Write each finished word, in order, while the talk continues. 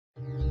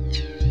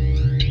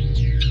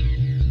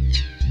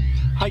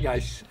Hi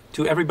guys,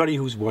 to everybody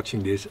who's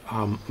watching this,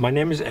 my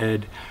name is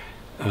Ed.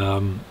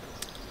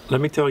 Let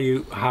me tell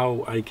you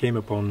how I came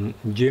upon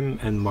Jim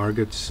and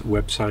Margaret's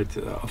website,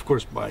 of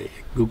course by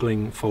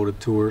googling photo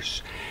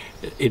tours,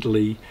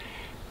 Italy.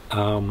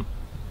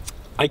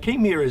 I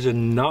came here as a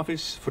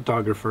novice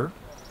photographer,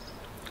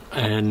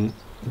 and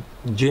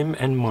Jim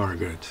and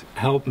Margaret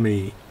helped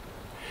me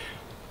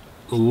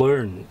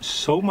learn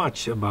so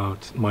much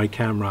about my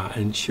camera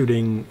and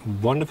shooting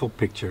wonderful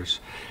pictures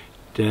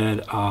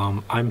that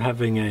I'm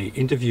having an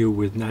interview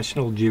with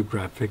National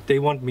Geographic. They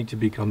want me to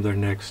become their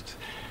next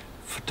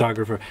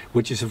photographer,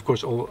 which is of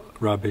course all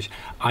rubbish.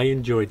 I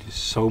enjoyed this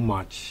so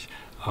much.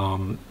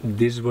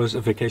 This was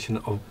a vacation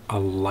of a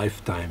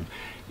lifetime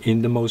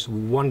in the most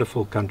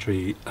wonderful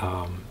country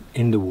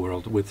in the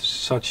world with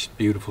such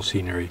beautiful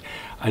scenery.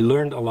 I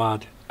learned a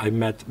lot. I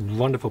met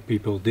wonderful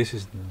people. This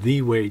is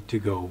the way to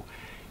go.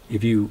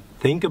 If you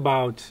think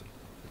about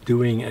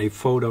doing a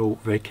photo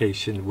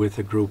vacation with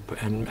a group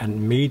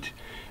and meet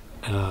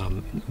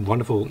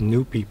wonderful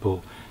new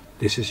people,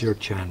 this is your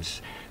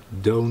chance.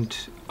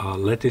 Don't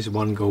let this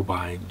one go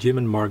by. Jim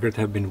and Margaret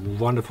have been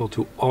wonderful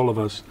to all of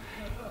us,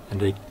 and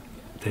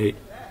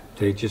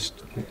they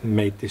just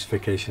made this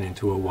vacation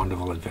into a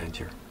wonderful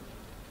adventure.